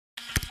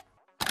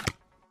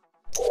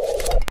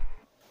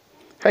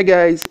Hi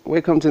guys,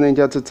 welcome to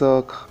Ninja to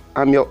Talk.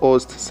 I'm your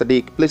host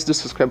Sadiq. Please do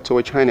subscribe to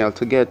our channel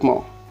to get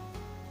more.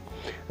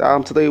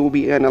 Today we'll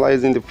be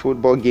analyzing the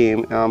football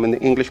game in the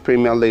English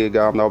Premier League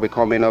that will be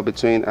coming up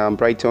between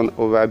Brighton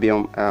Hove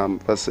Albion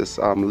versus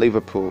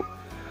Liverpool.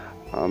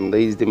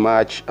 This is the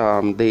match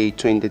day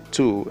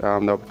 22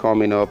 that will be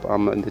coming up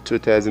in the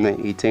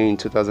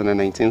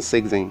 2018-2019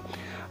 season.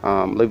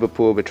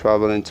 Liverpool will be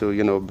traveling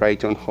to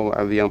Brighton Hove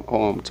Albion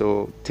home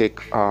to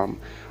take on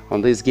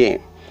this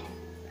game.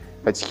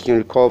 As you can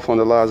recall from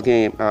the last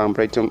game,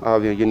 Brighton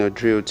Hove Albion,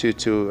 drew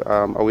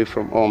 2-2 away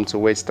from home to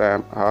West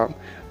Ham.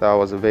 That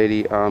was a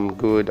very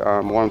good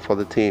one for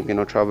the team,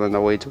 traveling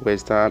away to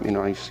West Ham.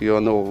 If you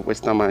all know,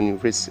 West Ham are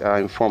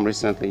informed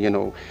recently,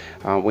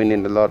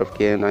 winning a lot of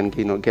games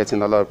and,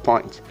 getting a lot of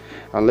points.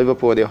 And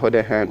Liverpool, on the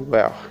other hand,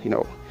 well,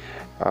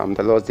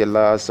 they lost their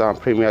last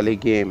Premier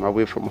League game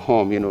away from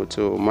home,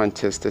 to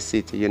Manchester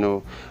City,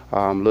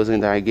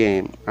 losing that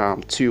game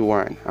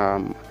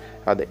 2-1.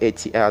 At the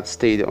Etihad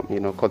Stadium,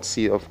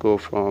 courtesy of goal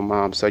from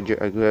Sergio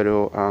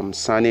Aguero,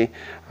 Sane,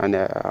 and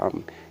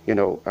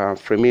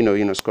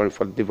Firmino, scoring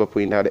for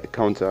Liverpool in that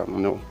encounter.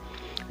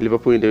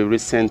 Liverpool in the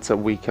recent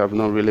week have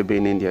not really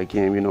been in their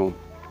game.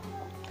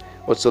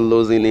 Also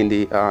losing in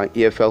the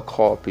EFL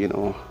Cup,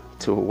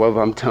 to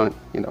Wolverhampton,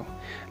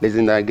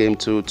 losing that game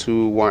to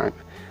 2-1.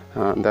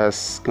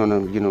 That's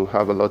gonna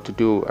have a lot to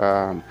do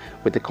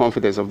with the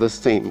confidence of this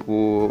team,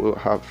 who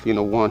have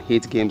won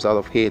 8 games out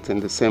of 8 in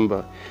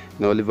December.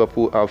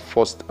 Liverpool are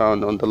first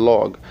on the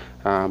log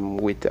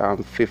with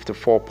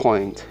 54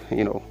 points,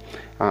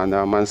 and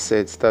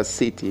Manchester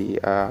City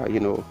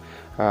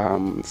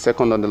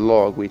second on the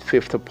log with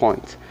 50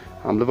 points.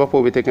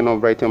 Liverpool will be taking on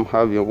Brighton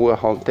Hove Albion, who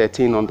are on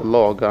 13 on the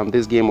log.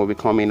 This game will be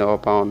coming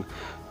up on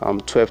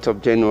 12th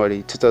of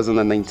January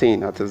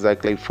 2019 at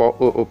exactly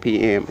 4:00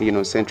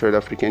 p.m. Central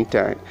African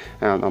time,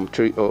 and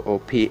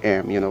 3:00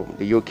 p.m.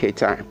 the UK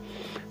time.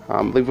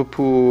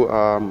 Liverpool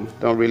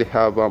don't really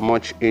have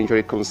much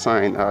injury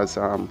concern, as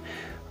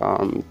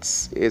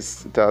it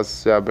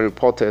has been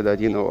reported that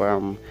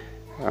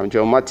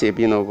Joe Matip,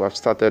 have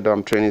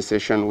started training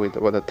session with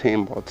the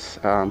team, but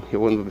he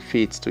won't be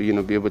fit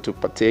to be able to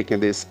partake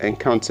in this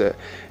encounter.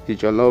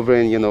 John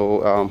Lovren,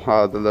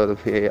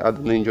 had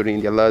an injury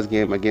in their last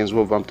game against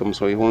Wolverhampton,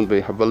 so he won't be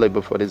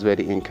available for this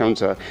very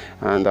encounter.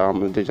 And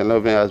John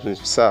Lovren has been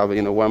served,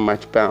 1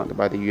 match ban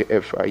by the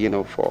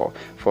UEFA,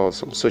 for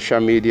some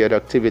social media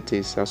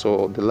activities. And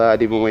so the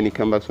lad, even when he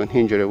comes back from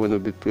injury,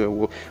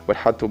 would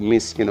have to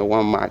miss,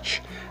 1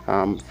 match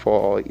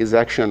for his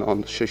action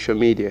on social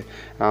media.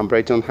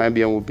 Brighton Hove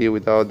Albion will be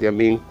without their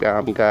main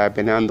guy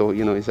Bernardo,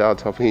 is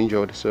out of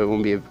injured, so he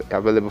won't be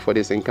available for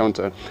this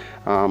encounter.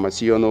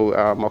 As you all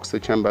know,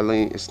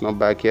 Oxlade-Chamberlain is not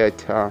back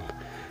yet.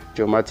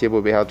 Joe Matip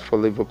will be out for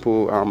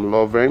Liverpool.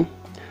 Lovren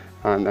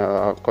and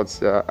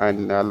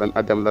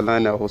Adam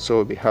Lallana also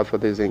will be out for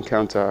this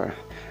encounter.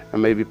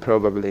 And maybe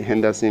probably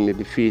Henderson may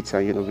be fit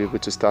and be able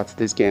to start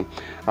this game.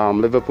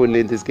 Liverpool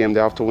need this game. They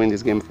have to win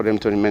this game for them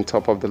to remain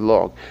top of the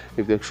log.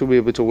 If they should be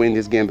able to win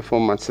this game before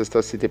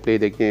Manchester City play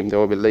the game, they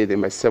will be leading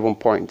by 7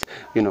 points,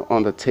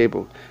 on the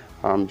table.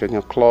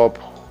 Jurgen Klopp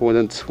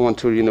wouldn't want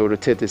to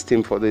rotate his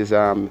team for this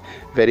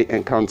very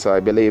encounter. I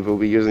believe we'll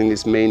be using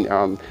his main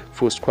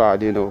full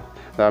squad.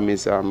 That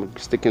means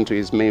sticking to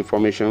his main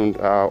formation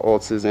all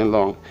season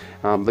long.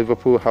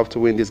 Liverpool have to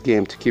win this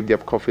game to keep their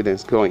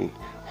confidence going.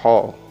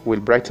 How will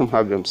Brighton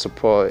Hove Albion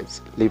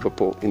support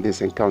Liverpool in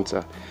this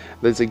encounter?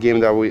 This is a game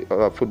that we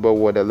football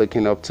world are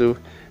looking up to.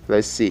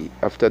 Let's see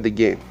after the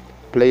game.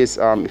 Please,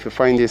 if you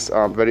find this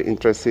very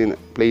interesting,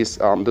 please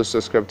do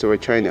subscribe to our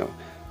channel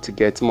to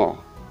get more.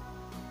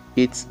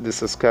 Hit the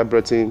subscribe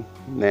button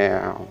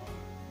now.